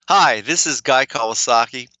Hi, this is Guy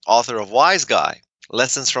Kawasaki, author of Wise Guy,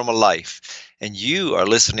 Lessons from a Life, and you are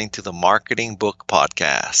listening to the Marketing Book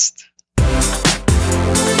Podcast.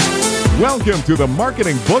 Welcome to the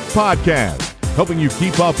Marketing Book Podcast, helping you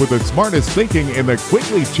keep up with the smartest thinking in the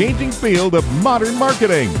quickly changing field of modern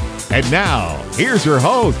marketing. And now, here's your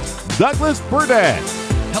host, Douglas Burdett.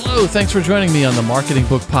 Hello, thanks for joining me on the Marketing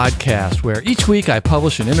Book Podcast, where each week I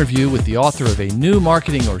publish an interview with the author of a new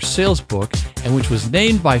marketing or sales book, and which was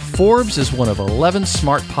named by Forbes as one of 11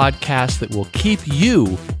 smart podcasts that will keep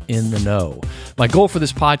you in the know. My goal for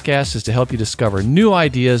this podcast is to help you discover new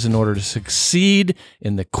ideas in order to succeed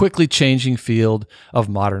in the quickly changing field of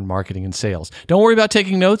modern marketing and sales. Don't worry about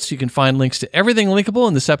taking notes. You can find links to everything linkable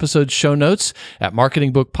in this episode's show notes at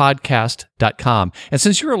marketingbookpodcast.com. And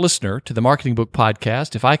since you're a listener to the Marketing Book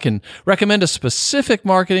Podcast, if I can recommend a specific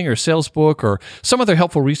marketing or sales book or some other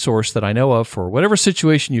helpful resource that I know of for whatever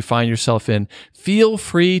situation you find yourself in, feel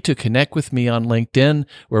free to connect with me on LinkedIn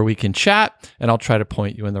where we can chat and I'll try to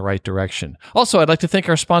point you in the right direction. Also, I'd like to thank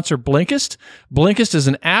our sponsor, Blinkist. Blinkist is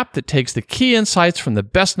an app that takes the key insights from the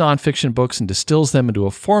best nonfiction books and distills them into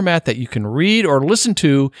a format that you can read or listen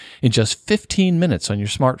to in just 15 minutes on your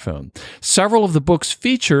smartphone. Several of the books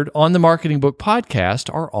featured on the Marketing Book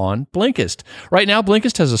Podcast are on Blinkist. Right now,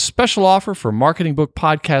 Blinkist has a special offer for Marketing Book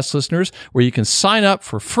Podcast listeners where you can sign up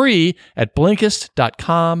for free at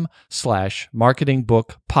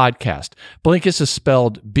Blinkist.com/marketingbookpodcast. Blinkist is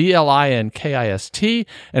spelled Blinkist,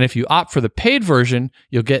 and if you opt for the paid version,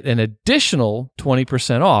 you'll get an additional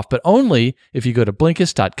 20% off, but only if you go to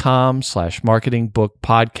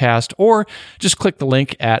Blinkist.com/marketingbookpodcast or just click the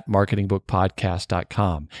link at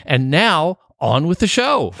marketingbookpodcast.com. And now, on with the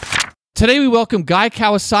show. Today, we welcome Guy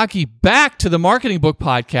Kawasaki back to the Marketing Book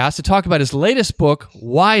Podcast to talk about his latest book,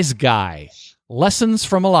 Wise Guy, Lessons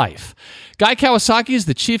from a Life. Guy Kawasaki is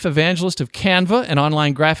the chief evangelist of Canva, an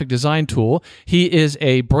online graphic design tool. He is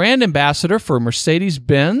a brand ambassador for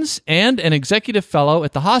Mercedes-Benz and an executive fellow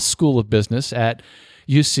at the Haas School of Business at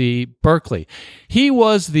UC Berkeley. He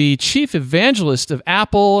was the chief evangelist of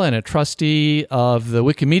Apple and a trustee of the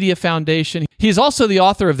Wikimedia Foundation. He is also the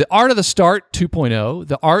author of The Art of the Start 2.0,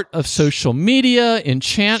 The Art of Social Media,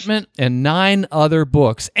 Enchantment, and 9 other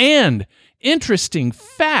books. And, interesting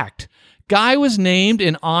fact, Guy was named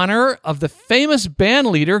in honor of the famous band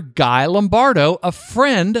leader, Guy Lombardo, a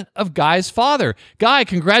friend of Guy's father. Guy,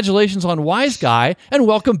 congratulations on Wise Guy, and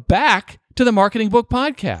welcome back to the Marketing Book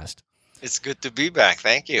Podcast. It's good to be back.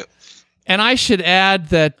 Thank you. And I should add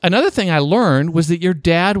that another thing I learned was that your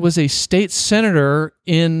dad was a state senator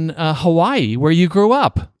in Hawaii, where you grew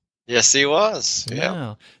up. Yes, he was.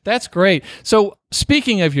 Yeah, that's great. So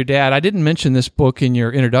speaking of your dad, I didn't mention this book in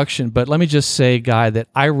your introduction, but let me just say, Guy, that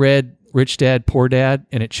I read Rich Dad, Poor Dad,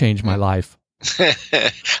 and it changed my life.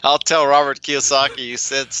 I'll tell Robert Kiyosaki you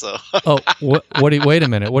said so. Oh, wait a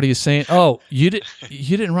minute. What are you saying? Oh, you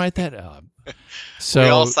didn't write that up. So we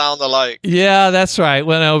all sound alike. Yeah, that's right.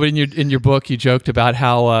 Well, no, but in your book, you joked about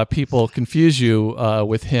how people confuse you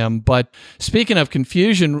with him. But speaking of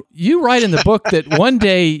confusion, you write in the book that one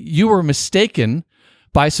day you were mistaken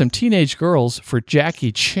by some teenage girls for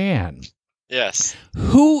Jackie Chan. Yes.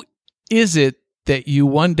 Who is it that you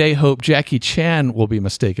one day hope Jackie Chan will be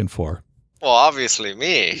mistaken for? Well, obviously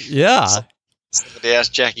me. Yeah. Somebody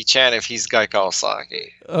asked Jackie Chan if he's Guy Kawasaki.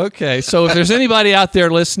 Okay, so if there's anybody out there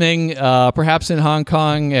listening, perhaps in Hong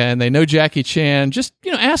Kong, and they know Jackie Chan, just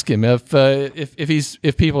ask him if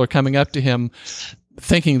people are coming up to him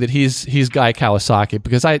thinking that he's Guy Kawasaki,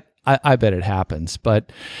 because I bet it happens.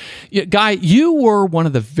 But Guy, you were one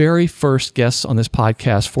of the very first guests on this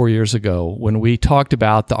podcast 4 years ago when we talked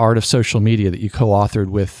about the art of social media that you co-authored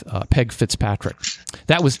with Peg Fitzpatrick.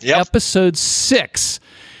 That was episode 6.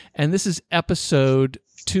 And this is episode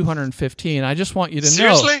 215. I just want you to know.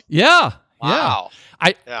 Seriously? Yeah. Wow.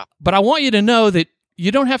 Yeah. But I want you to know that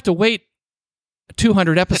you don't have to wait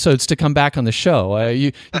 200 episodes to come back on the show.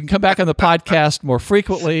 You can come back on the podcast more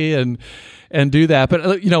frequently and do that.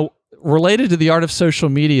 But, related to the art of social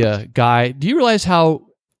media, Guy, do you realize how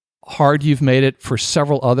hard you've made it for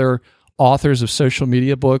several other authors of social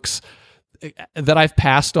media books that I've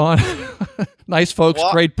passed on? Nice folks,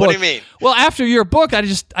 what? Great book. What do you mean? Well, after your book, I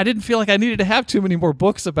didn't feel like I needed to have too many more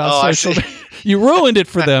books about social media. You ruined it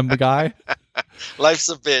for them, Guy. Life's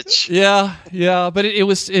a bitch. Yeah, but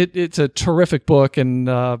it's a terrific book, and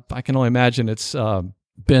I can only imagine it's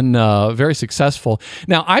been very successful.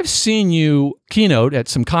 Now, I've seen you keynote at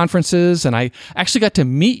some conferences, and I actually got to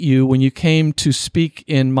meet you when you came to speak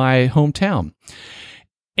in my hometown.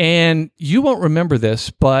 And you won't remember this,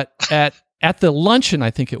 but at the luncheon, I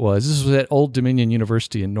think it was, this was at Old Dominion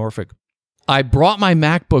University in Norfolk, I brought my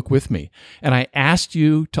MacBook with me, and I asked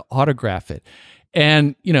you to autograph it.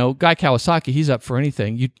 And, Guy Kawasaki, he's up for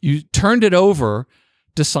anything. You turned it over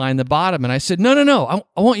to sign the bottom. And I said, no,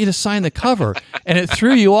 I want you to sign the cover. And it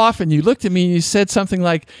threw you off, and you looked at me and you said something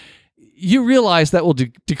like, you realize that will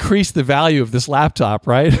decrease the value of this laptop,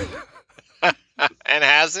 right? And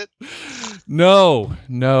has it? No.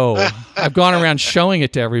 I've gone around showing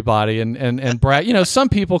it to everybody and Brad, some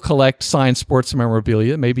people collect signed sports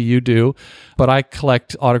memorabilia. Maybe you do, but I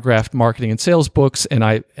collect autographed marketing and sales books, and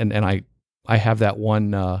I have that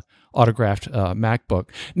one autographed MacBook.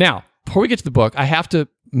 Now, before we get to the book, I have to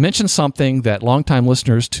mention something that longtime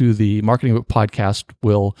listeners to the Marketing Book Podcast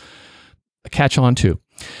will catch on to.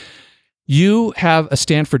 You have a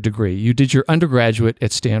Stanford degree. You did your undergraduate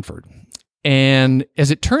at Stanford. And as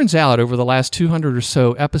it turns out, over the last 200 or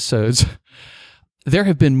so episodes, there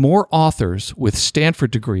have been more authors with Stanford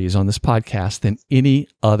degrees on this podcast than any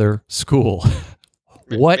other school.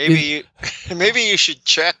 Maybe you should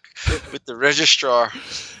check with the registrar.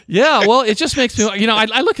 Yeah, well, it just makes me,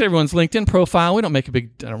 I look at everyone's LinkedIn profile. I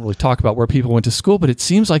don't really talk about where people went to school, but it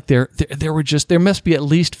seems like there must be at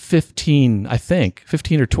least 15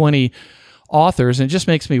 or 20 authors. And it just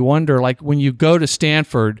makes me wonder, like, when you go to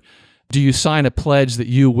Stanford, do you sign a pledge that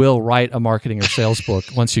you will write a marketing or sales book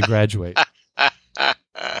once you graduate?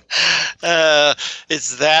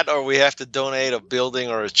 It's that, or we have to donate a building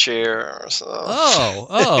or a chair or so.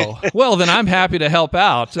 Oh, well, then I'm happy to help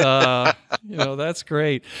out. That's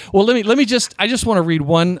great. Well, I just want to read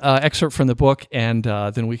one excerpt from the book, and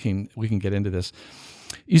then we can get into this.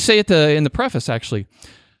 You say in the preface, actually,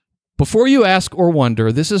 before you ask or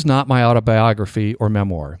wonder, this is not my autobiography or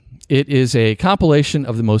memoir. It is a compilation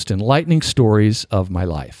of the most enlightening stories of my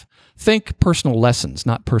life. Think personal lessons,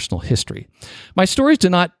 not personal history. My stories do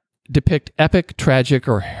not depict epic, tragic,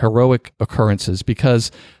 or heroic occurrences because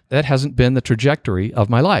that hasn't been the trajectory of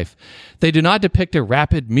my life. They do not depict a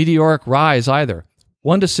rapid, meteoric rise either.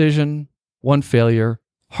 One decision, one failure,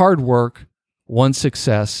 hard work, one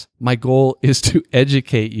success. My goal is to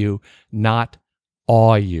educate you, not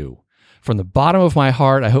awe you. From the bottom of my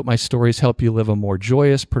heart, I hope my stories help you live a more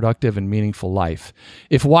joyous, productive, and meaningful life.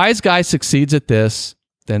 If Wise Guy succeeds at this,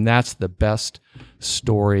 then that's the best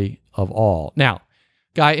story of all. Now,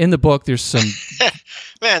 Guy, in the book, there's some...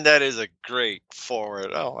 Man, that is a great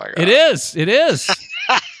forward. Oh, my God. It is.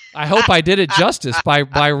 I hope I did it justice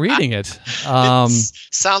by reading it. It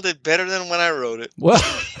sounded better than when I wrote it.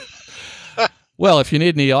 Well, if you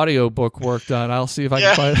need any audiobook work done, I'll see if I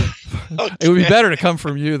can find it. Okay. It would be better to come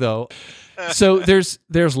from you, though. So there's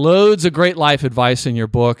loads of great life advice in your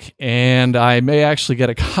book, and I may actually get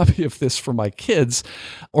a copy of this for my kids,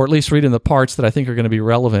 or at least read in the parts that I think are going to be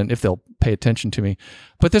relevant if they'll pay attention to me.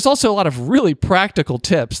 But there's also a lot of really practical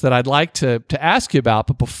tips that I'd like to ask you about.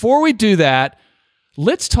 But before we do that,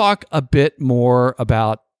 let's talk a bit more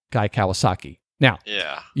about Guy Kawasaki. Now,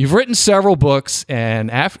 You've written several books, and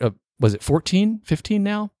after was it 14, 15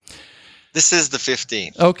 now? This is the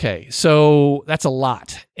 15th. Okay, so that's a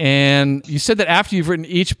lot. And you said that after you've written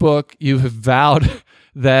each book, you have vowed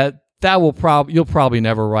that you'll probably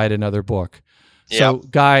never write another book. So,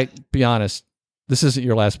 Guy, be honest, this isn't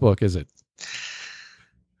your last book, is it?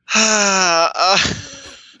 I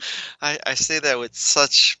say that with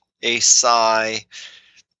such a sigh.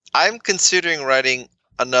 I'm considering writing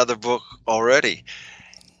another book already.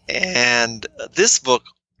 And this book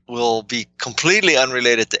will be completely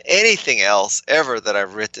unrelated to anything else ever that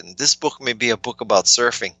I've written. This book may be a book about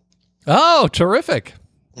surfing. Oh, terrific.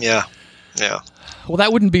 Yeah. Well,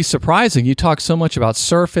 that wouldn't be surprising. You talk so much about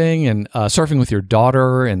surfing and surfing with your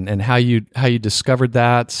daughter and how you discovered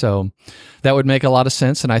that. So that would make a lot of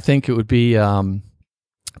sense, and I think it would be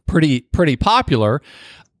pretty popular.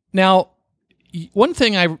 Now, one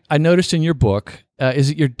thing I noticed in your book is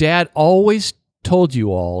that your dad always told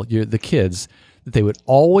you all, the kids, that they would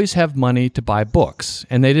always have money to buy books,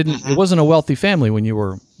 and they didn't. Mm-hmm. It wasn't a wealthy family when you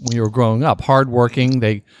were growing up. Hardworking,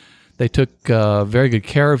 they took very good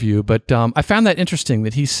care of you. But I found that interesting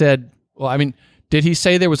that he said. Well, I mean, did he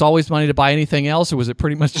say there was always money to buy anything else, or was it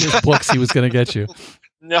pretty much just books he was going to get you?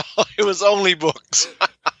 No, it was only books.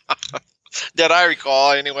 That I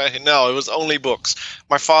recall, anyway. No, it was only books.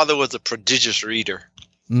 My father was a prodigious reader.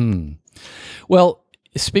 Well,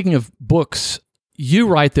 speaking of books, you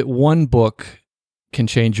write that one book can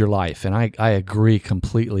change your life, and I agree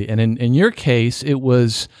completely. And in your case, it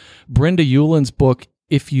was Brenda Eulin's book,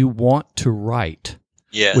 If You Want to Write,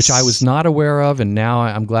 which I was not aware of, and now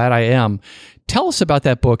I'm glad I am. Tell us about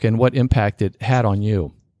that book and what impact it had on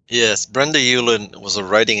you. Yes, Brenda Eulin was a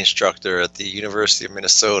writing instructor at the University of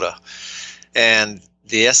Minnesota. And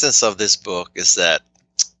the essence of this book is that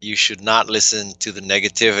you should not listen to the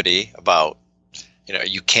negativity about,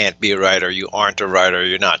 you can't be a writer, you aren't a writer,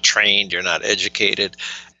 you're not trained, you're not educated.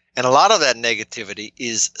 And a lot of that negativity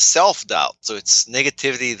is self-doubt. So it's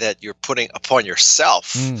negativity that you're putting upon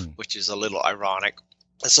yourself, which is a little ironic.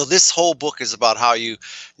 And so this whole book is about how you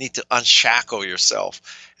need to unshackle yourself.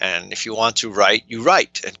 And if you want to write, you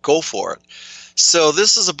write and go for it. So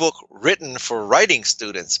this is a book written for writing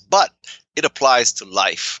students, but it applies to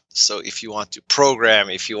life. So if you want to program,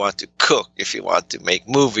 if you want to cook, if you want to make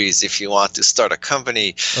movies, if you want to start a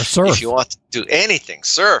company, or surf, if you want to do anything,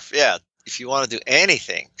 surf, yeah. If you want to do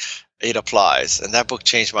anything, it applies. And that book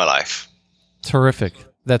changed my life. Terrific.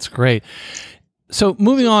 That's great. So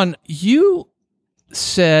moving on, you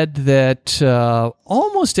said that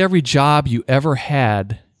almost every job you ever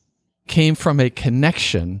had came from a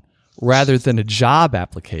connection rather than a job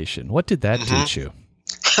application. What did that teach you?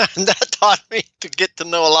 That taught me to get to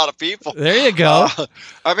know a lot of people. There you go.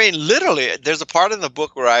 I mean, literally, there's a part in the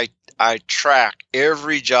book where I track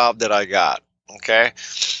every job that I got, okay?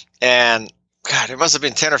 And, God, it must have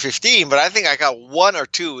been 10 or 15, but I think I got one or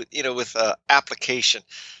two, with application.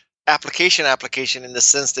 Application in the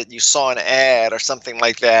sense that you saw an ad or something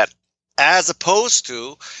like that, as opposed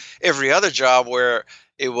to every other job where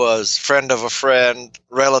it was friend of a friend,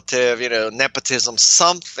 relative, nepotism,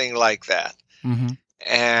 something like that. Mm-hmm.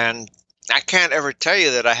 And I can't ever tell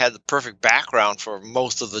you that I had the perfect background for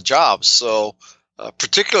most of the jobs. So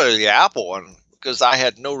particularly the Apple one, because I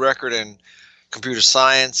had no record in computer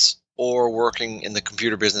science or working in the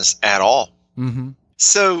computer business at all. Mm-hmm.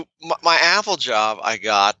 So my Apple job I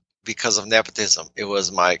got because of nepotism. It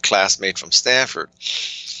was my classmate from Stanford.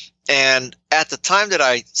 And at the time that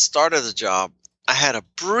I started the job, I had a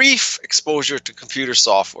brief exposure to computer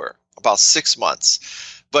software, about 6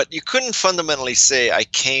 months. But you couldn't fundamentally say I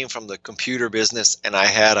came from the computer business and I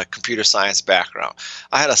had a computer science background.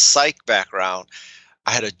 I had a psych background.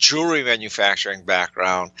 I had a jewelry manufacturing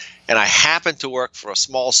background. And I happened to work for a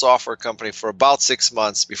small software company for about 6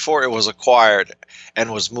 months before it was acquired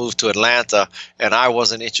and was moved to Atlanta. And I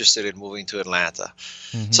wasn't interested in moving to Atlanta.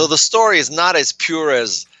 Mm-hmm. So the story is not as pure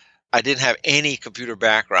as I didn't have any computer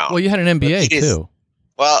background. Well, you had an MBA too.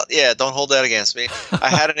 Well, yeah, don't hold that against me. I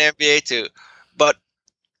had an MBA too. But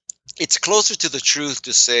it's closer to the truth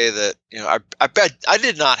to say that, I bet I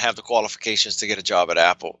did not have the qualifications to get a job at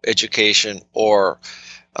Apple, education or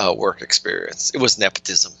work experience. It was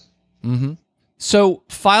nepotism. Mm-hmm. So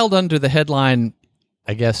filed under the headline,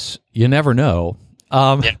 I guess you never know.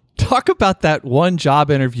 Talk about that one job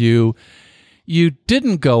interview you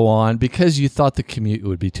didn't go on because you thought the commute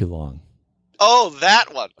would be too long. Oh,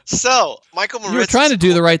 that one. So Michael Moritz. You were trying to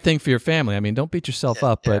do the right thing for your family. I mean, don't beat yourself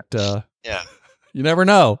up, but you never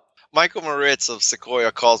know. Michael Moritz of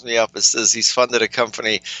Sequoia calls me up and says he's funded a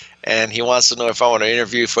company and he wants to know if I want to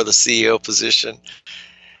interview for the CEO position.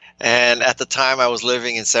 And at the time I was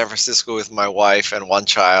living in San Francisco with my wife and one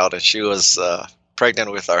child, and she was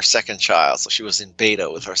pregnant with our second child. So she was in beta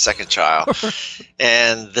with her second child.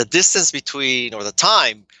 And the distance between, or the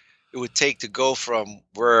time it would take to go from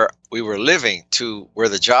where we were living to where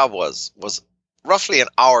the job was roughly an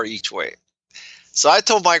hour each way. So I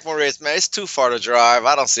told Mike Moritz, man, it's too far to drive.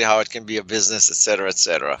 I don't see how it can be a business, et cetera, et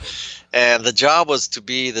cetera. And the job was to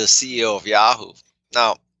be the CEO of Yahoo.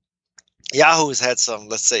 Now, Yahoo has had some,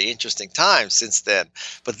 let's say, interesting times since then,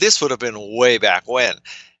 but this would have been way back when.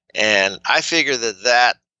 And I figure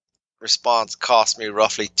that response cost me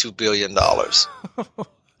roughly $2 billion.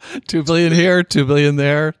 $2 billion here, $2 billion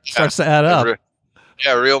there. Starts to add up.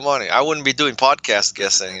 Yeah, real money. I wouldn't be doing podcast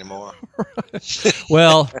guests anymore.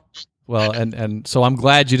 Well, and so I'm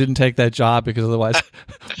glad you didn't take that job, because otherwise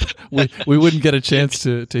we wouldn't get a chance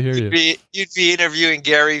to hear you. You'd be interviewing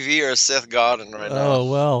Gary Vee or Seth Godin right now.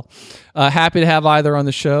 Oh, well. Happy to have either on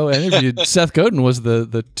the show. I interviewed Seth Godin was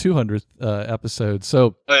the 200th episode.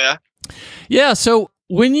 So, oh, yeah? Yeah, so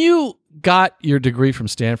when you got your degree from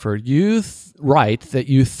Stanford, you write that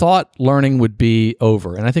you thought learning would be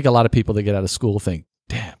over. And I think a lot of people that get out of school think,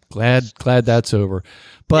 damn, glad that's over.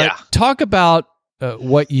 But talk about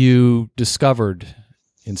what you discovered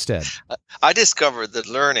instead. I discovered that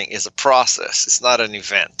learning is a process. It's not an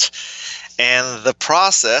event. And the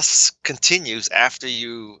process continues after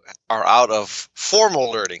you are out of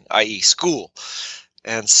formal learning, i.e. school.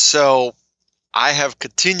 And so I have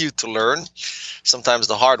continued to learn, sometimes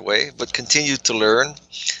the hard way, but continued to learn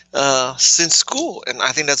since school. And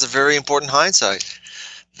I think that's a very important hindsight,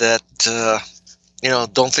 that,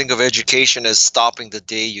 don't think of education as stopping the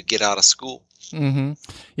day you get out of school. Mm-hmm.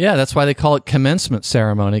 Yeah, that's why they call it commencement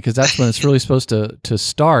ceremony, because that's when it's really supposed to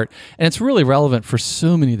start, and it's really relevant for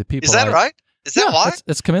so many of the people. Is that right? Is that why?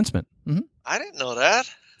 It's commencement. Mm-hmm. I didn't know that.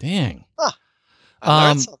 Dang. Huh. I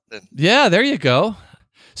learned something. Yeah, there you go.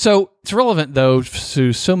 So it's relevant, though,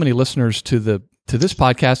 to so many listeners to this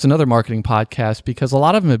podcast and other marketing podcasts, because a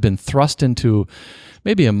lot of them have been thrust into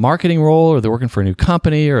maybe a marketing role, or they're working for a new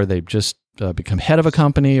company, or they've just become head of a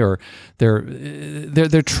company, or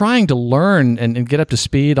they're trying to learn and get up to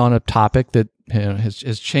speed on a topic that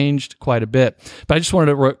has changed quite a bit. But I just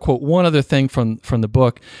wanted to quote one other thing from the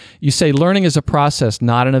book. You say, learning is a process,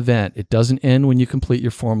 not an event. It doesn't end when you complete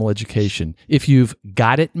your formal education. If you've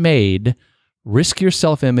got it made, risk your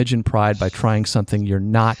self-image and pride by trying something you're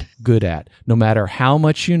not good at. No matter how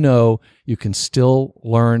much you know, you can still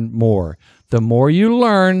learn more. The more you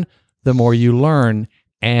learn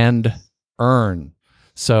and earn.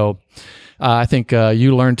 So I think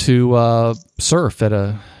you learned to surf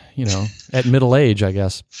at middle age, I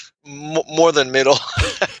guess. More than middle.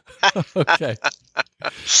 Okay.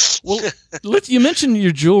 Well, you mentioned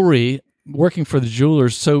your jewelry, working for the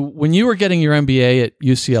jewelers. So when you were getting your MBA at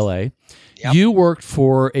UCLA, yep, you worked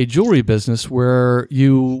for a jewelry business where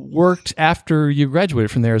you worked after you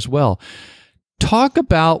graduated from there as well. Talk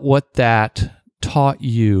about what that taught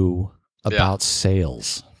you about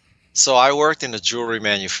sales. So I worked in a jewelry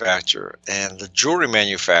manufacturer, and the jewelry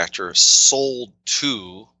manufacturer sold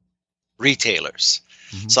to retailers.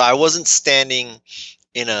 Mm-hmm. So I wasn't standing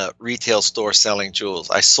in a retail store selling jewels.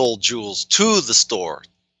 I sold jewels to the store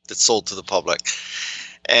that sold to the public.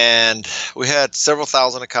 And we had several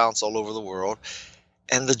thousand accounts all over the world.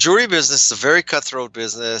 And the jewelry business is a very cutthroat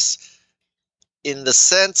business in the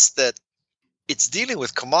sense that it's dealing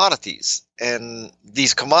with commodities. And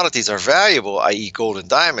these commodities are valuable, i.e. gold and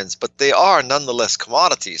diamonds, but they are nonetheless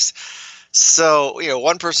commodities. So,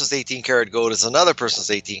 one person's 18 karat gold is another person's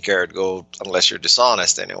 18 karat gold, unless you're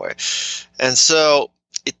dishonest anyway. And so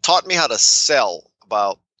it taught me how to sell,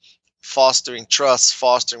 about fostering trust,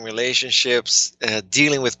 fostering relationships,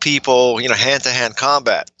 dealing with people, hand-to-hand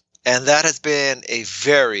combat. And that has been a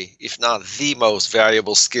very, if not the most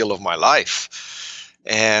valuable skill of my life.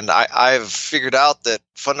 And I've figured out that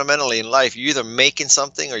fundamentally in life, you're either making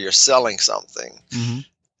something or you're selling something. Mm-hmm.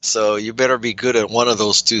 So you better be good at one of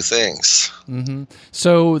those two things. Mm-hmm.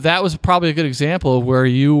 So that was probably a good example of where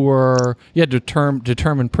you had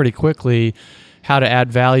determined pretty quickly how to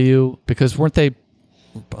add value, because weren't they,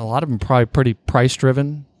 a lot of them probably pretty price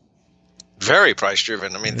driven? Very price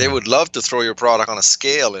driven. I mean, they would love to throw your product on a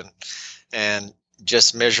scale and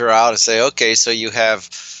just measure out and say, okay, so you have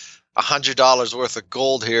 $100 worth of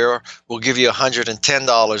gold here. We'll give you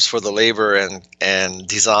 $110 for the labor and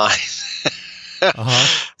design.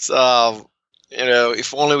 Uh-huh. So,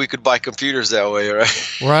 if only we could buy computers that way,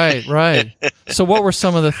 right? Right. So what were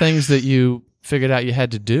some of the things that you figured out you had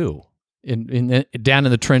to do down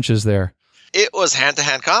in the trenches there? It was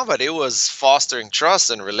hand-to-hand combat. It was fostering trust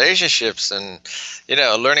and relationships and,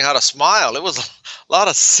 learning how to smile. It was a lot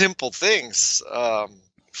of simple things,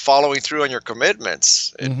 following through on your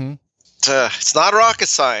commitments. Mm-hmm. It's not rocket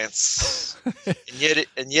science, and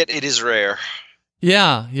yet it is rare.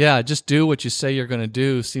 Yeah. Just do what you say you're going to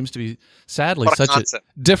do seems to be, sadly, such a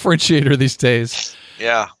differentiator these days.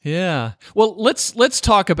 Yeah. Well, let's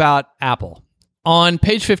talk about Apple. On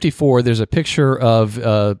page 54, there's a picture of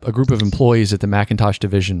a group of employees at the Macintosh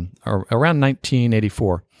division around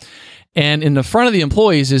 1984. And in the front of the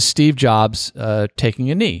employees is Steve Jobs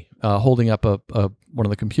taking a knee, holding up one of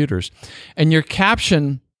the computers. And your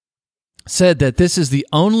caption said that this is the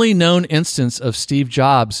only known instance of Steve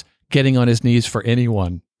Jobs getting on his knees for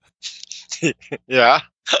anyone. Yeah.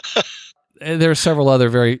 There are several other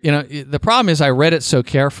the problem is I read it so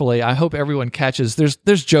carefully. I hope everyone catches.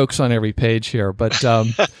 There's jokes on every page here, but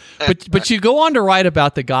but you go on to write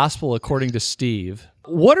about the gospel according to Steve.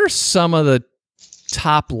 What are some of the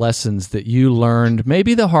top lessons that you learned,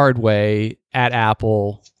 maybe the hard way, at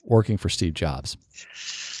Apple working for Steve Jobs?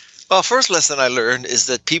 Well, first lesson I learned is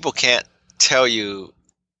that people can't tell you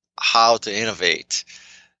how to innovate.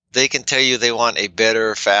 They can tell you they want a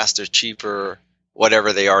better, faster, cheaper,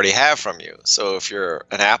 whatever they already have from you. So if you're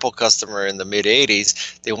an Apple customer in the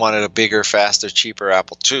mid-'80s, they wanted a bigger, faster, cheaper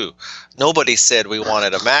Apple II. Nobody said we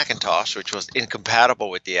wanted a Macintosh, which was incompatible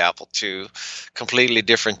with the Apple II, completely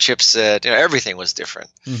different chipset. Everything was different.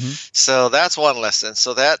 Mm-hmm. So that's one lesson.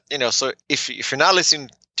 So that, so if you're not listening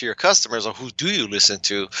to your customers, or who do you listen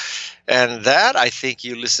to? And that, I think,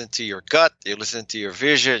 you listen to your gut, you listen to your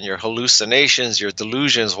vision, your hallucinations, your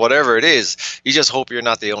delusions, whatever it is. You just hope you're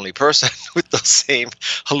not the only person with those same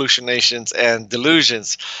hallucinations and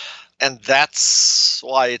delusions. And that's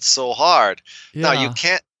why it's so hard. Yeah. Now,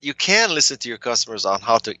 you can listen to your customers on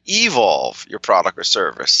how to evolve your product or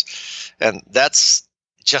service. And that's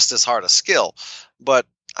just as hard a skill. But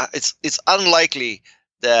it's unlikely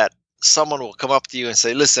that someone will come up to you and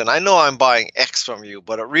say, listen, I know I'm buying X from you,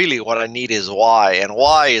 but really what I need is Y, and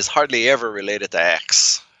Y is hardly ever related to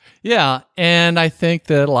X. Yeah, and I think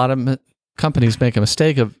that a lot of companies make a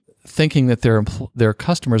mistake of thinking that their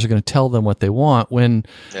customers are going to tell them what they want, when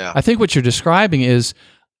I think what you're describing is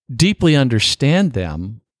deeply understand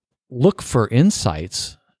them, look for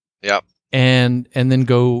insights, and then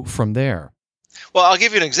go from there. Well, I'll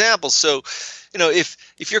give you an example. So,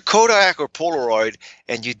 if you're Kodak or Polaroid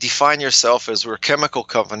and you define yourself as we're chemical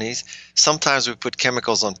companies, sometimes we put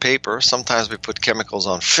chemicals on paper, sometimes we put chemicals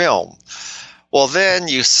on film. Well, then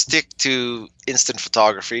you stick to instant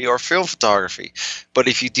photography or film photography. But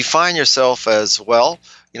if you define yourself as, well,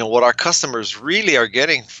 what our customers really are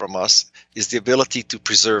getting from us is the ability to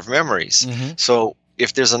preserve memories. Mm-hmm. So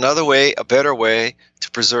if there's another way, a better way to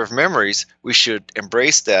preserve memories, we should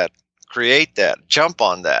embrace that, create that, jump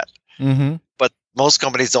on that. Mm-hmm. But most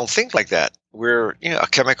companies don't think like that. We're a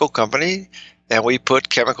chemical company, and we put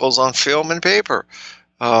chemicals on film and paper.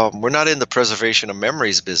 We're not in the preservation of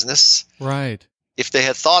memories business. Right. If they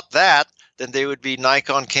had thought that, then they would be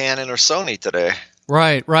Nikon, Canon, or Sony today.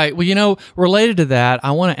 Right. Well, related to that,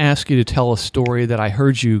 I want to ask you to tell a story that I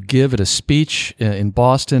heard you give at a speech in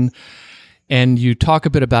Boston, and you talk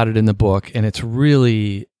a bit about it in the book, and it's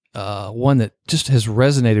really one that just has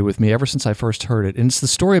resonated with me ever since I first heard it. And it's the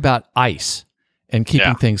story about ice and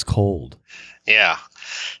keeping things cold. Yeah.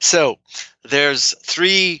 So there's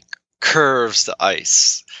 3 curves to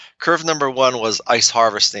ice. Curve number 1 was ice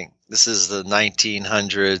harvesting. This is the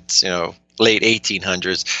 1900s, late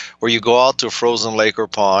 1800s, where you go out to a frozen lake or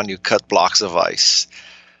pond, you cut blocks of ice.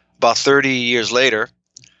 About 30 years later,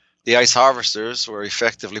 the ice harvesters were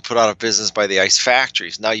effectively put out of business by the ice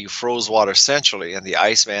factories. Now you froze water centrally, and the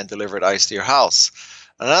Iceman delivered ice to your house.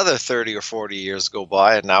 Another 30 or 40 years go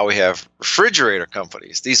by, and now we have refrigerator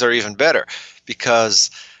companies. These are even better,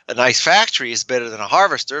 because an ice factory is better than a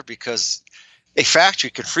harvester, because a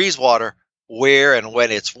factory can freeze water where and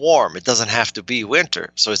when it's warm. It doesn't have to be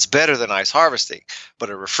winter. So it's better than ice harvesting.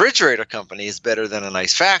 But a refrigerator company is better than an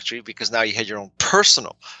ice factory, because now you had your own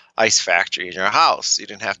personal ice factory in your house. You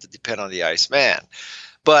didn't have to depend on the Iceman.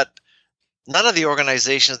 But none of the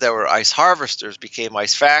organizations that were ice harvesters became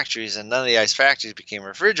ice factories, and none of the ice factories became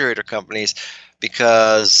refrigerator companies,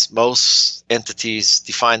 because most entities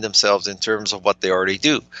define themselves in terms of what they already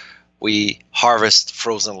do. We harvest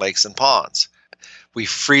frozen lakes and ponds. We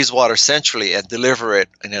freeze water centrally and deliver it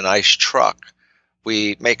in an ice truck.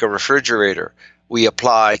 We make a refrigerator. We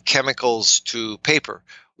apply chemicals to paper.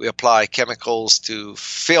 We apply chemicals to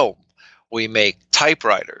film. We make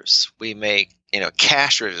typewriters. We make,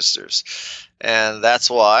 cash registers. And that's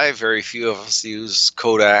why very few of us use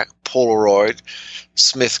Kodak, Polaroid,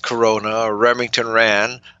 Smith Corona, or Remington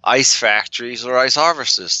Rand, ice factories, or ice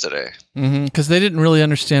harvesters today. Because they didn't really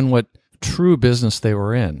understand what true business they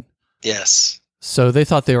were in. Yes. So they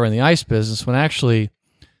thought they were in the ice business, when actually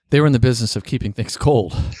they were in the business of keeping things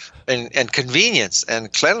cold. And convenience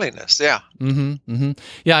and cleanliness, yeah.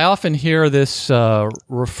 Yeah, I often hear this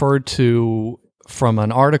referred to from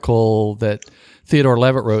an article that Theodore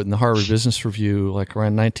Levitt wrote in the Harvard Business Review, like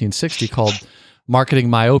around 1960, called Marketing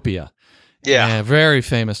Myopia. Yeah. A very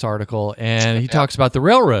famous article. And he talks about the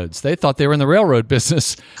railroads. They thought they were in the railroad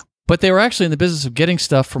business, but they were actually in the business of getting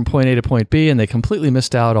stuff from point A to point B, and they completely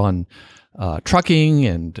missed out on trucking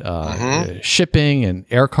and shipping and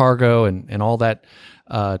air cargo and all that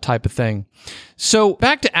type of thing. So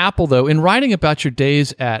back to Apple, though. In writing about your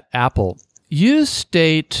days at Apple, you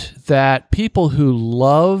state that people who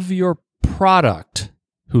love your product,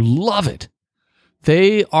 who love it,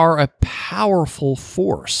 they are a powerful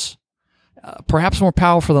force, perhaps more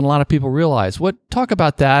powerful than a lot of people realize. Talk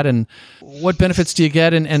about that, and what benefits do you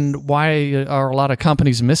get, and why are a lot of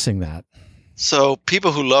companies missing that? So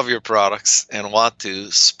people who love your products and want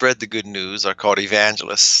to spread the good news are called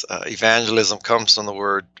evangelists. Evangelism comes from the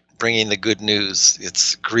word bringing the good news.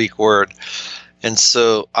 It's a Greek word. And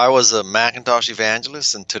so I was a Macintosh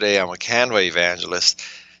evangelist, and today I'm a Canva evangelist.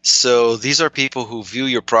 So these are people who view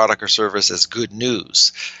your product or service as good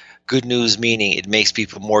news. Good news meaning it makes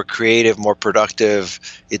people more creative, more productive.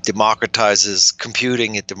 It democratizes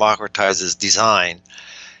computing. It democratizes design.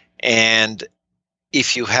 And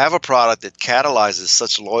if you have a product that catalyzes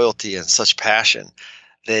such loyalty and such passion,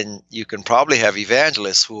 then you can probably have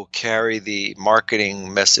evangelists who will carry the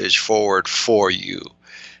marketing message forward for you.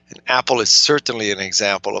 And Apple is certainly an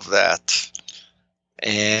example of that.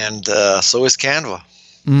 And so is Canva.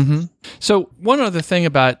 So one other thing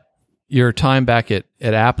about your time back at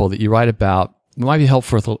Apple that you write about, it might be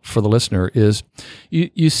helpful for the listener, is you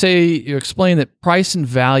explain that price and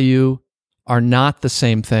value are not the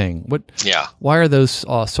same thing. Yeah. Why are those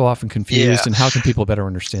so often confused, Yeah. and how can people better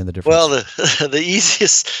understand the difference? Well, the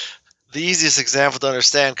easiest example to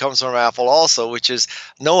understand comes from Apple also, which is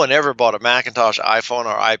no one ever bought a Macintosh, iPhone,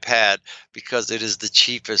 or iPad because it is the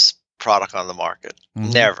cheapest product on the market.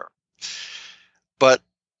 Mhm. Never. But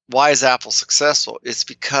why is Apple successful? It's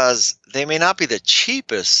because they may not be the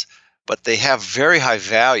cheapest, but they have very high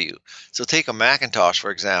value. So take a Macintosh, for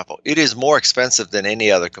example. It is more expensive than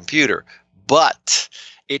any other computer, but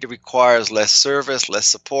it requires less service, less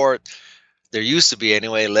support. There used to be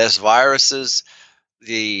anyway, less viruses.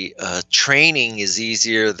 The training is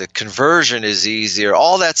easier. The conversion is easier.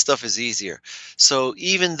 All that stuff is easier. So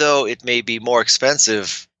even though it may be more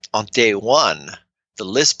expensive on day one, the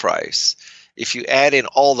list price, if you add in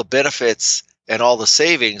all the benefits and all the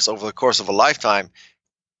savings over the course of a lifetime,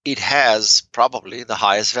 it has probably the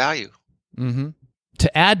highest value. Mm-hmm.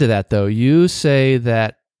 To add to that, though, you say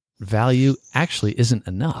that value actually isn't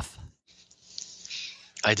enough.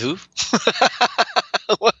 I do.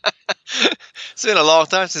 It's been a long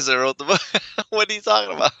time since I wrote the book. What are you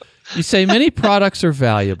talking about? You say many products are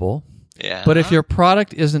valuable, Yeah. but if your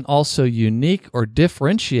product isn't also unique or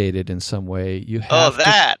differentiated in some way, you have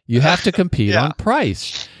to compete Yeah. on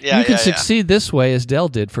price. Yeah, you can yeah. succeed this way, as Dell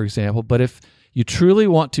did, for example, but if you truly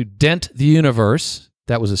want to dent the universe,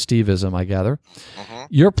 that was a Steveism, I gather, Mhm.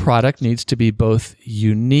 your product needs to be both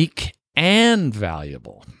unique and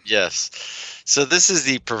valuable. Yes. So this is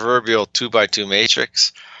the proverbial 2x2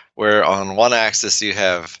 matrix, where on one axis you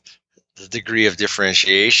have the degree of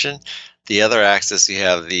differentiation, the other axis you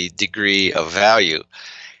have the degree of value.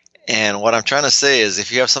 And what I'm trying to say is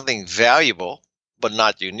if you have something valuable but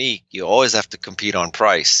not unique, you always have to compete on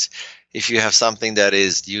price. If you have something that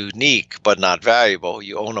is unique but not valuable,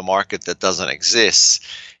 you own a market that doesn't exist.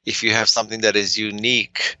 If you have something that is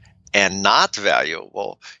unique and not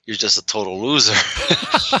valuable, you're just a total loser.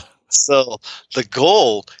 So the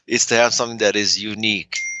goal is to have something that is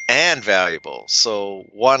unique and valuable. So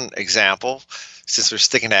one example, since we're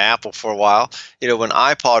sticking to Apple for a while, when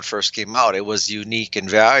iPod first came out, it was unique and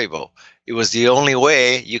valuable. It was the only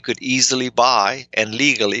way you could easily buy and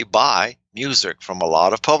legally buy music from a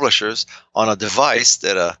lot of publishers on a device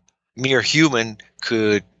that a mere human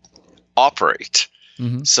could operate.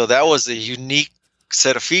 Mm-hmm. So that was a unique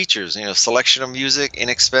set of features, selection of music,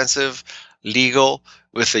 inexpensive, legal,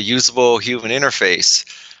 with a usable human interface.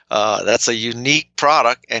 That's a unique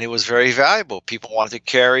product, and it was very valuable. People wanted to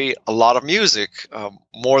carry a lot of music,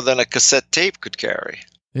 more than a cassette tape could carry.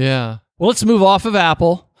 Yeah. Well, let's move off of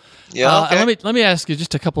Apple. Yeah. Okay. Let me ask you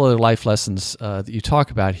just a couple of life lessons that you talk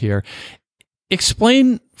about here.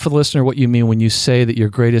 Explain for the listener what you mean when you say that your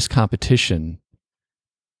greatest competition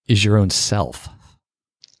is your own self.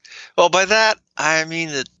 Well, by that, I mean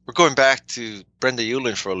that we're going back to Brenda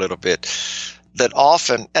Ullin for a little bit, that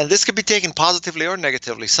often, and this could be taken positively or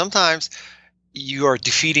negatively, sometimes you are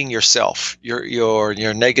defeating yourself, your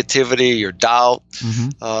negativity, your doubt.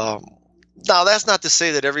 Mm-hmm. Now, that's not to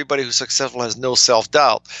say that everybody who's successful has no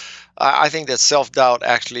self-doubt. I think that self-doubt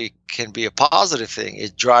actually can be a positive thing.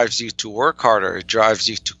 It drives you to work harder. It drives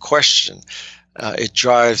you to question. It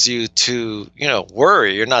drives you to,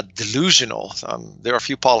 worry. You're not delusional. There are a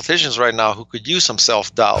few politicians right now who could use some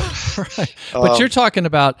self-doubt. Right. But you're talking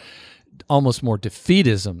about almost more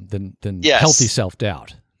defeatism than Yes. healthy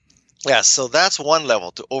self-doubt. Yeah, so that's one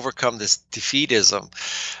level, to overcome this defeatism.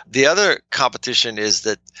 The other competition is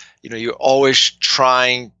that, you're always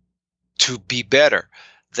trying to be better.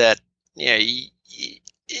 That,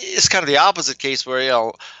 it's kind of the opposite case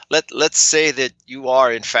where, let's say that you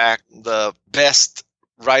are, in fact, the best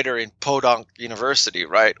writer in Podunk University,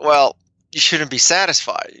 right? Well, you shouldn't be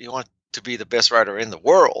satisfied. You want to be the best writer in the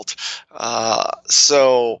world.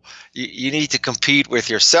 So you need to compete with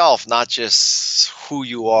yourself, not just who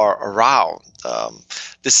you are around.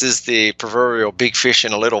 This is the proverbial big fish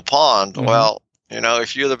in a little pond. Mm-hmm. Well,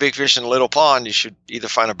 if you're the big fish in a little pond, you should either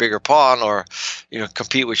find a bigger pond or,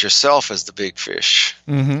 compete with yourself as the big fish.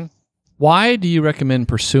 Mm-hmm. Why do you recommend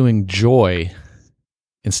pursuing joy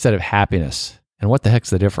instead of happiness? And what the heck's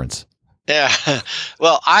the difference? Yeah.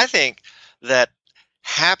 Well, I think that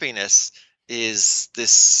happiness is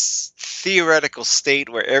this theoretical state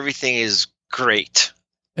where everything is great.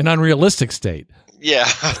 An unrealistic state. Yeah,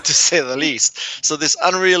 to say the least. So this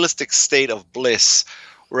unrealistic state of bliss,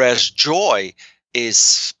 whereas joy is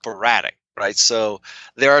sporadic, right? So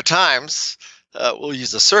there are times, we'll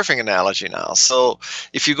use a surfing analogy now. So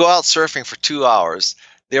if you go out surfing for 2 hours,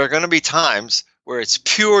 there are going to be times where it's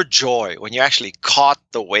pure joy when you actually caught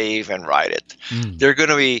the wave and ride it. There are going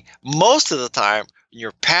to be most of the time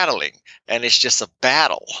you're paddling and it's just a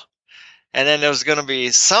battle. And then there's going to be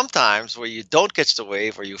some times where you don't catch the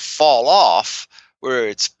wave or you fall off, where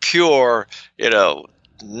it's pure,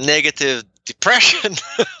 negative depression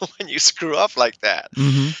when you screw up like that.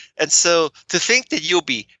 Mm-hmm. And so to think that you'll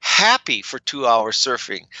be happy for 2 hours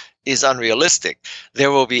surfing is unrealistic.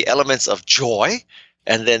 There will be elements of joy,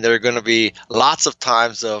 and then there are going to be lots of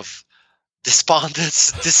times of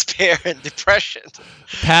despondence, despair, and depression.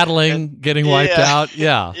 Paddling, And getting wiped out.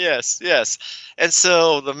 Yeah. yes. And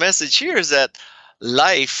so the message here is that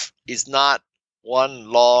life is not one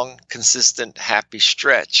long, consistent, happy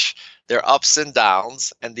stretch. There are ups and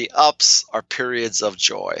downs, and the ups are periods of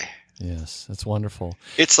joy. Yes, that's wonderful.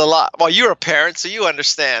 It's a lot. Well, you're a parent, so you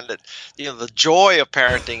understand that the joy of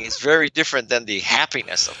parenting is very different than the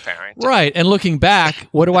happiness of parenting. Right. And looking back,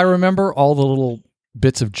 what do I remember? All the little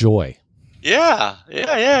bits of joy. Yeah.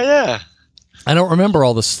 I don't remember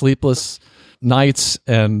all the sleepless nights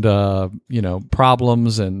and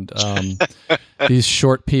problems and these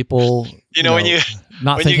short people. When you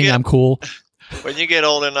not when you thinking get- I'm cool. When you get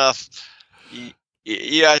old enough,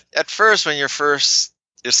 at first when you're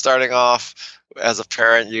starting off as a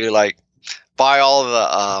parent, you like buy all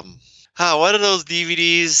the what are those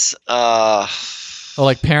DVDs? Oh,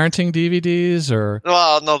 like parenting DVDs or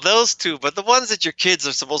Well, no, those two, but the ones that your kids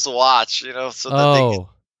are supposed to watch, so that they can,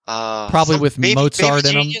 probably some with Mozart Baby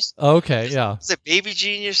in them. Genius? Okay, yeah. Is it Baby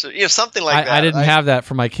Genius or something like that? I didn't have that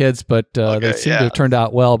for my kids, but they Okay, seem to have turned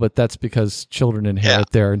out well. But that's because children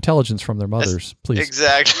inherit their intelligence from their mothers. Please.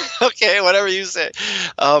 Exactly. Okay, whatever you say.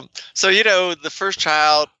 So the first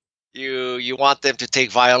child, you want them to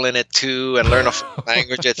take violin at 2 and learn a foreign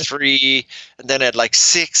language at 3, and then at like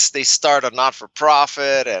 6 they start a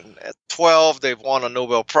not-for-profit, and at 12 they've won a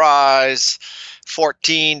Nobel Prize.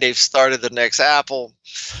 14 they've started the next Apple,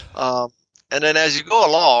 and then as you go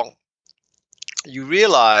along, you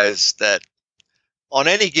realize that on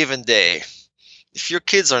any given day, if your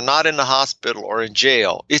kids are not in the hospital or in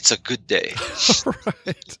jail, it's a good day.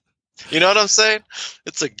 Right. You know what I'm saying?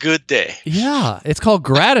 It's a good day. Yeah, it's called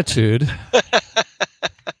gratitude.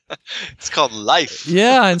 It's called life.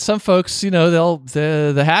 Yeah, and some folks,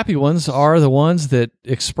 the happy ones are the ones that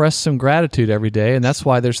express some gratitude every day, and that's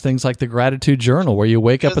why there's things like the gratitude journal, where you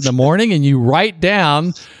wake up in the morning and you write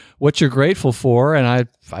down what you're grateful for. And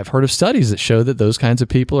I've heard of studies that show that those kinds of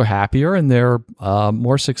people are happier and they're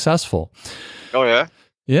more successful. Oh yeah.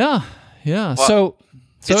 Yeah. Well, So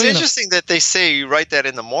it's interesting that they say you write that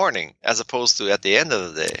in the morning as opposed to at the end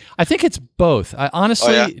of the day. I think it's both.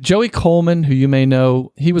 Honestly, Oh, yeah? Joey Coleman, who you may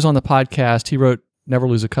know, he was on the podcast. He wrote Never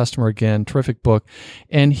Lose a Customer Again, terrific book.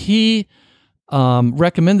 And he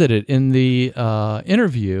recommended it in the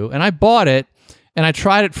interview. And I bought it and I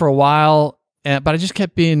tried it for a while, but I just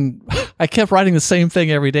kept I kept writing the same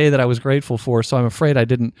thing every day that I was grateful for. So I'm afraid I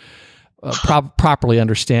didn't properly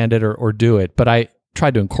understand it or do it. But I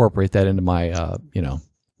tried to incorporate that into my,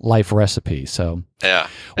 life recipe. So, Yeah.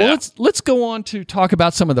 well, let's go on to talk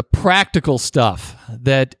about some of the practical stuff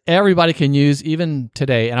that everybody can use even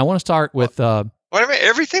today. And I want to start with. What I mean,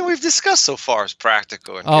 everything we've discussed so far is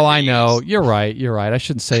practical. And Oh, can I be know. used. You're right. I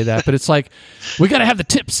shouldn't say that, but it's like we got to have the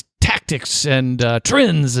tips, tactics, and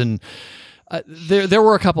trends. And there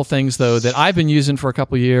were a couple things though that I've been using for a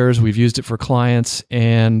couple years. We've used it for clients,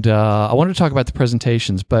 and I wanted to talk about the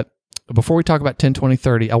presentations. But before we talk about 10, 20,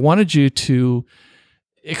 30, I wanted you to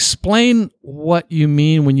explain what you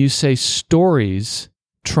mean when you say stories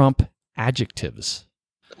trump adjectives.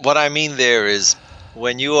 What I mean there is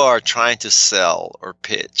when you are trying to sell or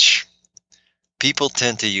pitch, people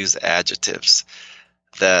tend to use adjectives.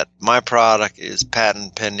 That my product is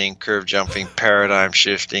patent pending, curve jumping, paradigm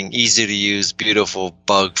shifting, easy to use, beautiful,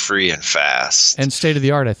 bug free, and fast. And state of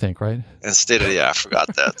the art, I think, right? And state of the art, I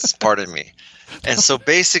forgot that. Pardon me. And so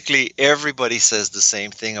basically everybody says the same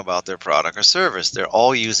thing about their product or service. They're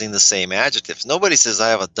all using the same adjectives. Nobody says I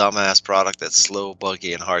have a dumbass product that's slow,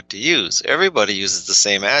 buggy, and hard to use. Everybody uses the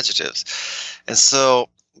same adjectives. And so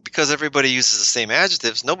because everybody uses the same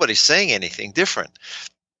adjectives, nobody's saying anything different.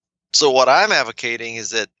 So what I'm advocating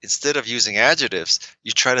is that instead of using adjectives,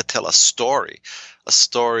 you try to tell a story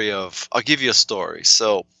of, I'll give you a story.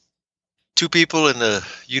 So 2 people in the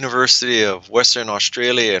University of Western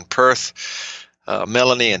Australia in Perth,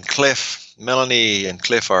 Melanie and Cliff. Melanie and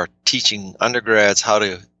Cliff are teaching undergrads how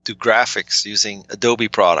to do graphics using Adobe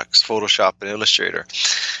products, Photoshop and Illustrator.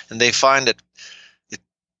 And they find that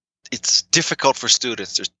it's difficult for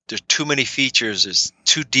students. There's too many features. There's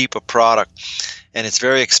too deep a product. And it's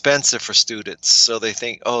very expensive for students. So they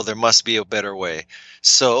think, oh, there must be a better way.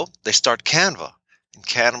 So they start Canva. And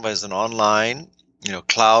Canva is an online,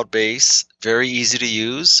 cloud-based, very easy to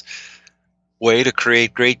use way to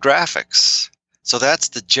create great graphics. So that's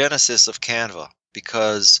the genesis of Canva,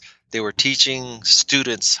 because they were teaching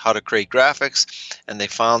students how to create graphics, and they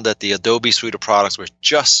found that the Adobe suite of products were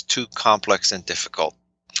just too complex and difficult.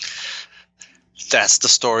 That's the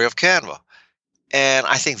story of Canva. And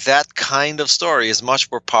I think that kind of story is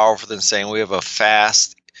much more powerful than saying we have a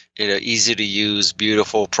fast, easy to use,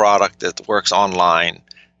 beautiful product that works online.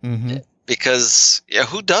 Mm-hmm. Because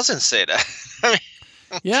who doesn't say that? I mean,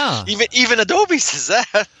 yeah, even Adobe says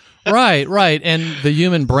that. Right. And the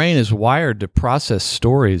human brain is wired to process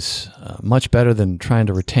stories much better than trying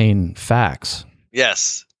to retain facts.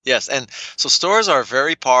 Yes. And so stories are a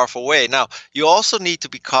very powerful way. Now, you also need to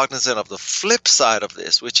be cognizant of the flip side of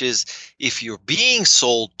this, which is if you're being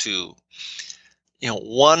sold to,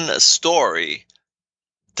 one story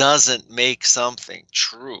doesn't make something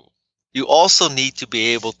true. You also need to be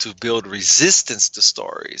able to build resistance to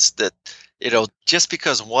stories that, just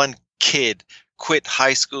because one kid quit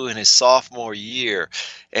high school in his sophomore year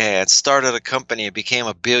and started a company and became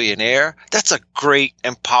a billionaire, that's a great,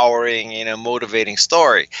 empowering, motivating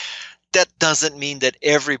story. That doesn't mean that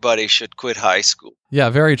everybody should quit high school. Yeah,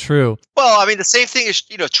 very true. Well, I mean, the same thing is,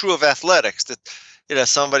 true of athletics, that,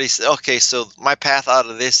 somebody says, okay, so my path out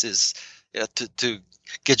of this is to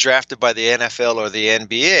get drafted by the NFL or the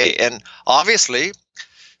NBA. And obviously,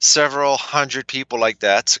 several hundred people like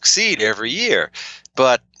that succeed every year.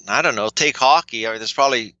 But I don't know, take hockey. I mean, there's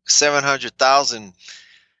probably 700,000,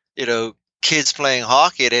 kids playing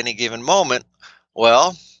hockey at any given moment.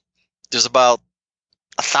 Well, there's about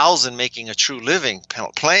 1,000 making a true living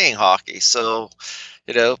playing hockey. So,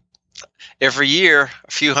 every year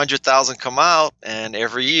a few 100,000 come out, and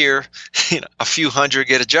every year, a few hundred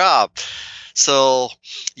get a job. So,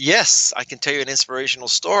 yes, I can tell you an inspirational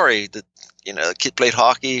story that, a kid played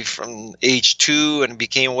hockey from age 2 and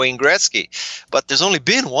became Wayne Gretzky. But there's only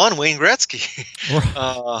been one Wayne Gretzky.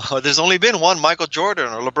 There's only been one Michael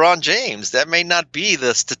Jordan or LeBron James. That may not be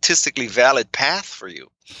the statistically valid path for you.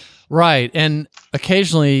 Right. And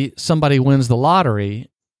occasionally somebody wins the lottery,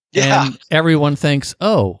 and everyone thinks,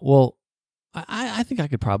 oh, well, I think I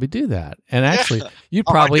could probably do that. And actually, you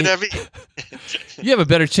probably you have a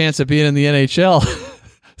better chance of being in the NHL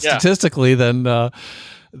statistically than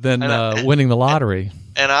winning the lottery.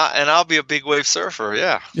 And I'll be a big wave surfer.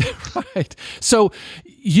 Yeah. Right. So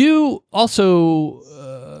you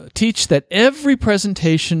also teach that every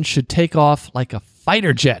presentation should take off like a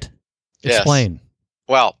fighter jet. Explain. Yes.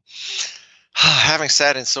 Well, having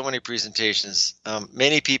sat in so many presentations,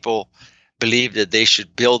 many people believe that they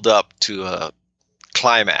should build up to a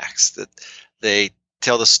climax, that they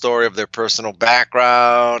tell the story of their personal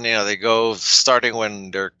background. They go starting when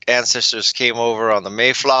their ancestors came over on the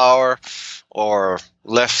Mayflower or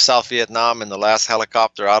left South Vietnam in the last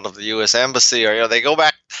helicopter out of the U.S. Embassy, or they go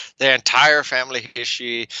back their entire family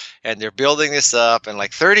history, and they're building this up. And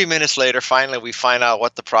like 30 minutes later, finally, we find out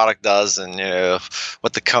what the product does and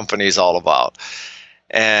what the company is all about.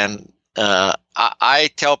 And I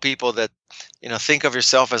tell people that think of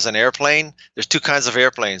yourself as an airplane. There's two kinds of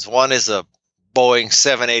airplanes. One is a Boeing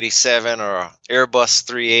 787 or Airbus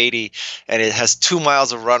 380, and it has 2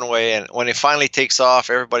 miles of runway. And when it finally takes off,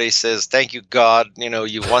 everybody says, "Thank you, God.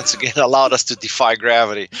 You once again allowed us to defy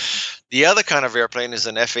gravity." The other kind of airplane is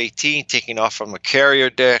an F-18 taking off from a carrier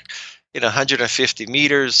deck, 150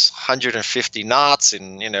 meters, 150 knots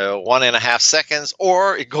in 1.5 seconds,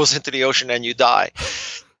 or it goes into the ocean and you die.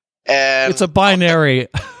 And it's a binary.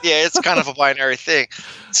 Yeah, it's kind of a binary thing.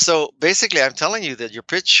 So basically, I'm telling you that your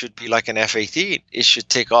pitch should be like an F-18. It should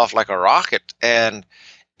take off like a rocket. And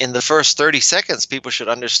in the first 30 seconds, people should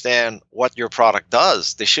understand what your product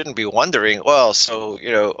does. They shouldn't be wondering, well, so,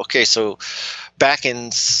 so back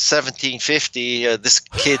in 1750, this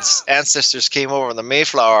kid's ancestors came over on the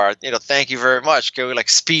Mayflower. Thank you very much. Can we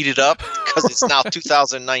speed it up? Because it's now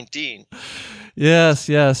 2019. Yes.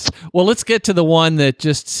 Well, let's get to the one that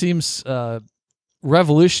just seems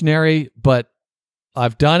revolutionary, but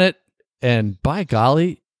I've done it, and by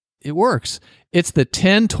golly, it works. It's the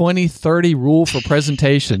 10-20-30 rule for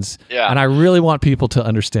presentations, and I really want people to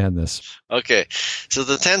understand this. Okay, so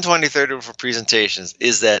the 10-20-30 rule for presentations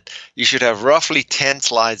is that you should have roughly 10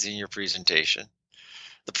 slides in your presentation.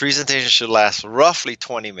 The presentation should last roughly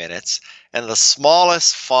 20 minutes, and the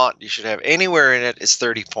smallest font you should have anywhere in it is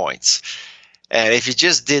 30 points. And if you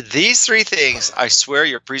just did these 3 things, I swear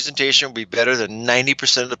your presentation will be better than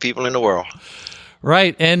 90% of the people in the world.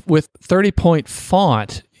 Right. And with 30-point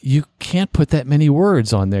font, you can't put that many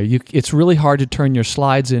words on there. It's really hard to turn your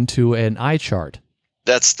slides into an eye chart.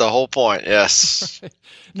 That's the whole point. Yes.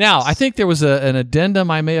 Now, I think there was an addendum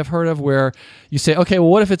I may have heard of where you say, okay, well,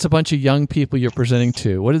 what if it's a bunch of young people you're presenting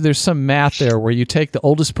to? What if there's some math there where you take the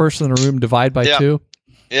oldest person in the room, divide by 2?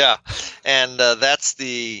 Yeah. And that's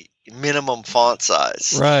the minimum font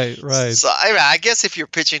size. Right. So I guess if you're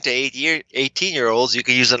pitching to 18-year-olds, you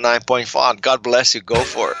can use a 9-point font. God bless you. Go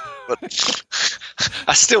for it. But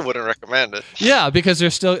I still wouldn't recommend it. Yeah, because they're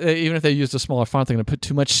still, even if they use a smaller font, they're going to put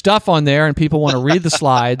too much stuff on there, and people want to read the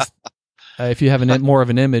slides. If you have more of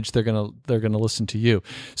an image, they're gonna listen to you.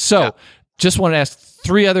 So, just want to ask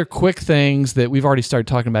 3 other quick things that we've already started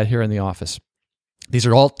talking about here in the office. These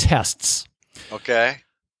are all tests. Okay.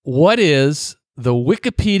 What is the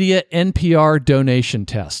Wikipedia NPR donation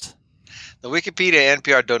test? The Wikipedia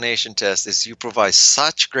NPR donation test is you provide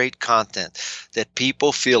such great content that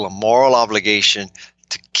people feel a moral obligation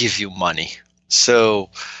to give you money. So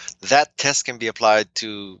that test can be applied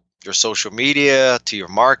to your social media, to your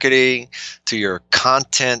marketing, to your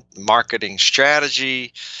content marketing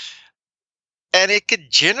strategy. And it could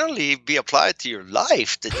generally be applied to your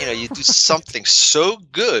life that, you do something so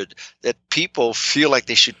good that people feel like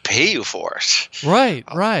they should pay you for it.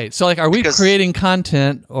 Right. So, are we creating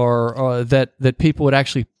content or that people would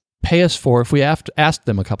actually pay us for if we asked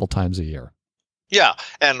them a couple times a year? Yeah.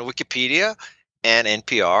 And Wikipedia and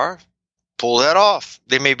NPR pull that off.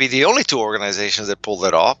 They may be the only 2 organizations that pull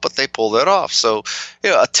that off, but they pull that off. So,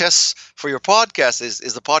 a test for your podcast is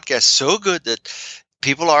the podcast so good that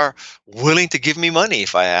people are willing to give me money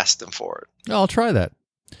if I ask them for it. I'll try that.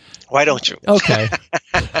 Why don't you? Okay.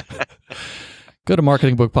 Go to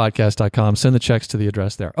marketingbookpodcast.com. Send the checks to the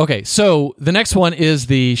address there. Okay, so the next one is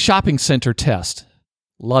the shopping center test.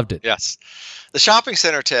 Loved it. Yes. The shopping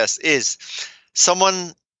center test is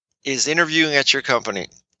someone is interviewing at your company.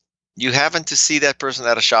 You happen to see that person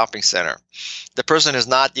at a shopping center. The person has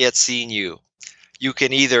not yet seen you. You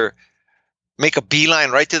can either make a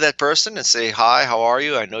beeline right to that person and say, hi, how are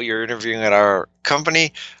you? I know you're interviewing at our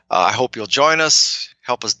company. I hope you'll join us,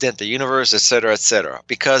 help us dent the universe, et cetera,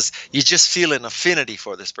 because you just feel an affinity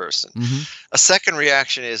for this person. Mm-hmm. A second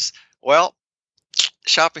reaction is, well,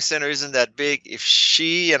 shopping center isn't that big. If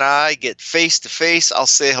she and I get face to face, I'll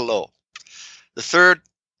say hello. The third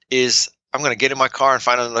is, I'm going to get in my car and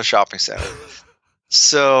find another shopping center.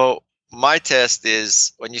 So my test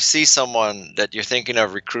is when you see someone that you're thinking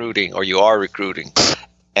of recruiting or you are recruiting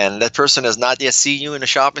and that person has not yet seen you in a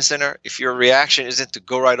shopping center, if your reaction isn't to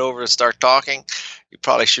go right over and start talking, you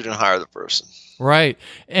probably shouldn't hire the person. Right.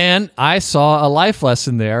 And I saw a life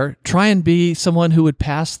lesson there. Try and be someone who would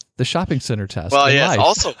pass the shopping center test. Well, yes,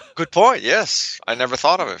 also good point. Yes. I never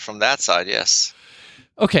thought of it from that side. Yes.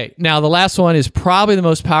 Okay. Now the last one is probably the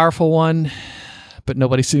most powerful one, but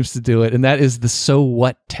nobody seems to do it. And that is the so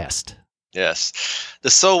what test. Yes. The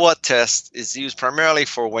so what test is used primarily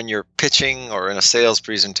for when you're pitching or in a sales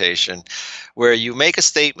presentation where you make a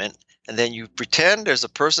statement and then you pretend there's a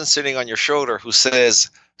person sitting on your shoulder who says,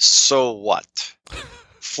 so what?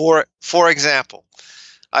 For example,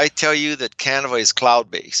 I tell you that Canva is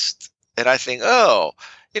cloud-based and I think, I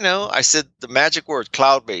said the magic word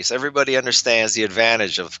cloud-based. Everybody understands the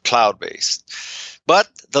advantage of cloud-based. But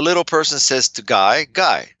the little person says to Guy,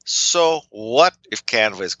 so what if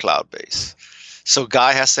Canva is cloud-based? So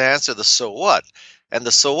Guy has to answer the so what. And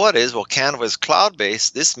the so what is, well, Canva is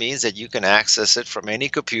cloud-based. This means that you can access it from any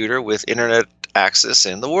computer with internet access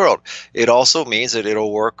in the world. It also means that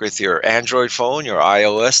it'll work with your Android phone, your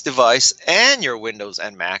iOS device, and your Windows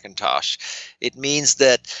and Macintosh. It means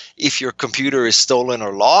that if your computer is stolen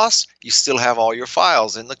or lost, you still have all your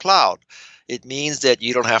files in the cloud. It means that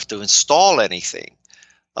you don't have to install anything.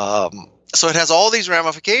 So it has all these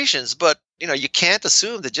ramifications, but you can't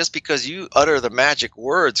assume that just because you utter the magic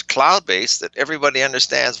words cloud-based that everybody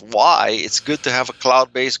understands why it's good to have a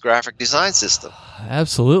cloud-based graphic design system.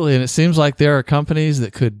 Absolutely. And it seems like there are companies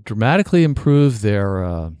that could dramatically improve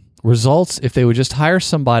their results if they would just hire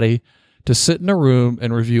somebody to sit in a room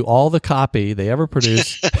and review all the copy they ever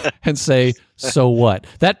produce and say, so what?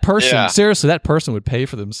 That person, seriously, that person would pay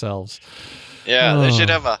for themselves. Yeah, they should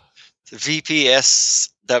have a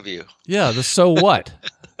VPSW. Yeah, the so what?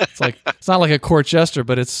 It's not like a court jester,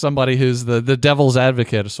 but it's somebody who's the devil's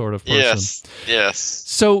advocate sort of person. Yes.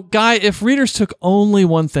 So, Guy, if readers took only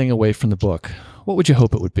one thing away from the book, what would you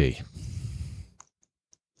hope it would be?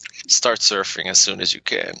 Start surfing as soon as you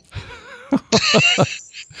can.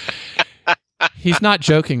 He's not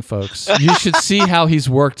joking, folks. You should see how he's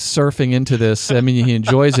worked surfing into this. I mean, he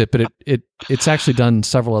enjoys it, but it's actually done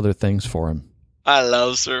several other things for him. I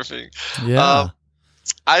love surfing. Yeah.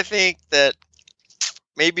 I think that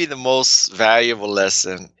maybe the most valuable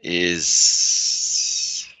lesson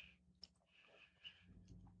is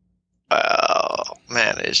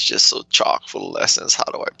Man, it's just so chock full of lessons. How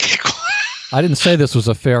do I pick one? I didn't say this was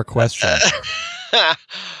a fair question.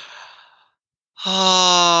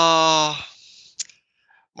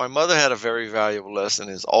 My mother had a very valuable lesson: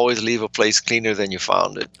 is always leave a place cleaner than you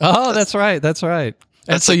found it. Oh, that's right.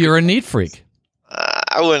 And so you're a neat freak.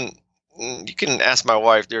 I wouldn't. You can ask my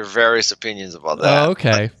wife. There are various opinions about that. Oh,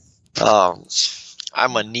 okay. But,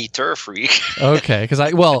 I'm a neater freak. Okay, because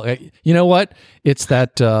you know what? It's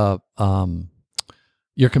that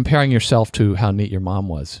you're comparing yourself to how neat your mom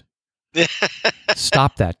was.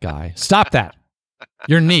 Stop that, Guy. Stop that.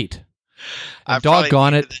 You're neat. And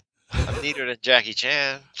doggone it. I'm neater than Jackie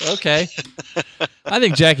Chan. Okay. I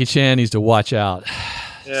think Jackie Chan needs to watch out.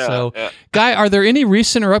 Yeah. Guy, are there any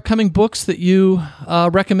recent or upcoming books that you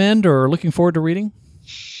recommend or are looking forward to reading?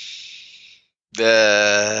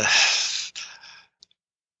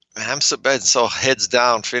 I'm so heads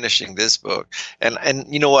down finishing this book.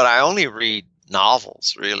 And you know what? I only read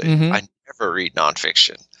novels, really. Mm-hmm. I never read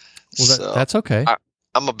nonfiction. Well, that's okay.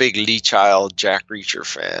 I'm a big Lee Child, Jack Reacher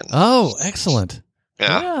fan. Oh, excellent.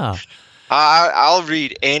 Yeah. I'll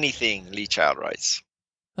read anything Lee Child writes.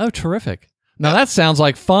 Oh, terrific. Now, that sounds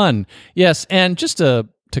like fun. Yes, and just to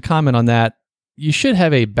comment on that, you should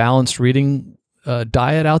have a balanced reading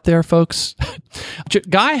diet out there, folks.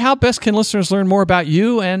 Guy, how best can listeners learn more about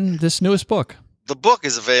you and this newest book? The book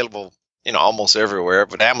is available, almost everywhere,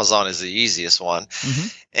 but Amazon is the easiest one. Mm-hmm.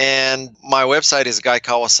 And my website is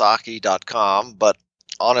guykawasaki.com, but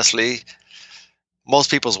honestly,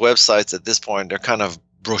 most people's websites at this point, they're kind of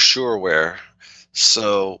brochureware,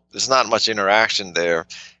 so there's not much interaction there.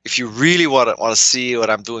 If you really want to see what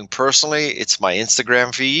I'm doing personally, it's my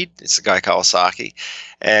Instagram feed. It's Guy Kawasaki.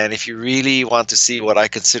 And if you really want to see what I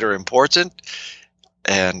consider important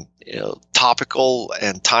and topical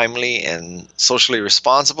and timely and socially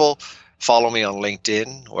responsible, follow me on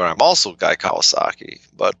LinkedIn, where I'm also Guy Kawasaki.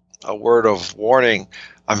 But a word of warning,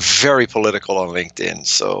 I'm very political on LinkedIn.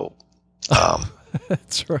 So,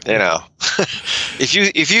 that's right.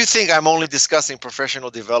 If you think I'm only discussing professional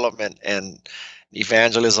development and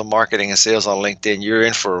evangelism, marketing, and sales on LinkedIn, you're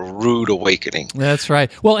in for a rude awakening. That's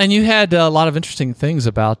right. Well, and you had a lot of interesting things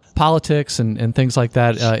about politics and things like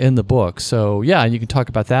that in the book. So, yeah, you can talk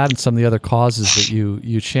about that and some of the other causes that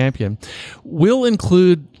you champion. We'll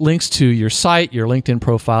include links to your site, your LinkedIn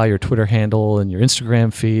profile, your Twitter handle, and your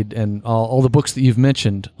Instagram feed, and all the books that you've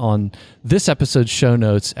mentioned on this episode's show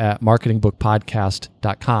notes at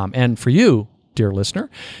marketingbookpodcast.com. And for you, dear listener,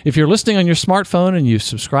 if you're listening on your smartphone and you've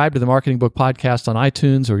subscribed to the Marketing Book Podcast on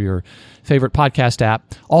iTunes or your favorite podcast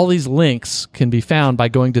app, all these links can be found by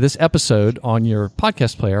going to this episode on your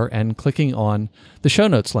podcast player and clicking on the show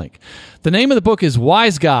notes link. The name of the book is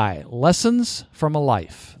Wise Guy, Lessons from a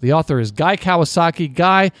Life. The author is Guy Kawasaki.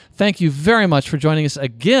 Guy, thank you very much for joining us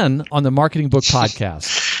again on the Marketing Book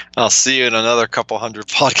Podcast. I'll see you in another couple hundred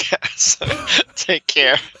podcasts. Take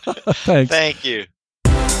care. Thanks. Thank you.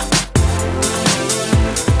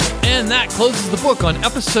 And that closes the book on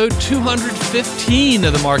episode 215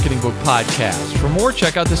 of the Marketing Book Podcast. For more,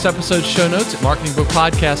 check out this episode's show notes at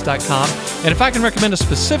marketingbookpodcast.com. And if I can recommend a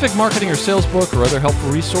specific marketing or sales book or other helpful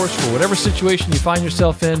resource for whatever situation you find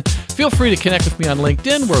yourself in, feel free to connect with me on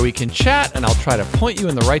LinkedIn where we can chat and I'll try to point you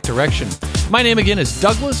in the right direction. My name again is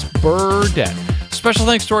Douglas Burdett. Special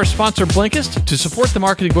thanks to our sponsor, Blinkist. To support the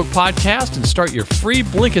Marketing Book Podcast and start your free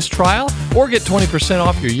Blinkist trial or get 20%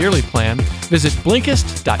 off your yearly plan, visit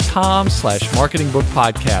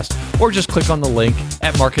Blinkist.com/marketingbookpodcast or just click on the link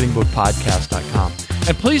at marketingbookpodcast.com.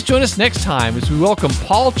 And please join us next time as we welcome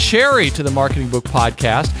Paul Cherry to the Marketing Book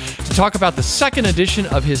Podcast to talk about the second edition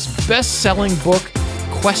of his best-selling book,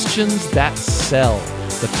 Questions That Sell,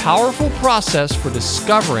 the powerful process for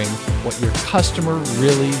discovering what your customer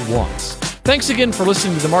really wants. Thanks again for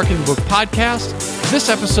listening to the Marketing Book Podcast. This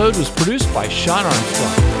episode was produced by Sean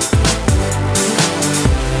Armstrong.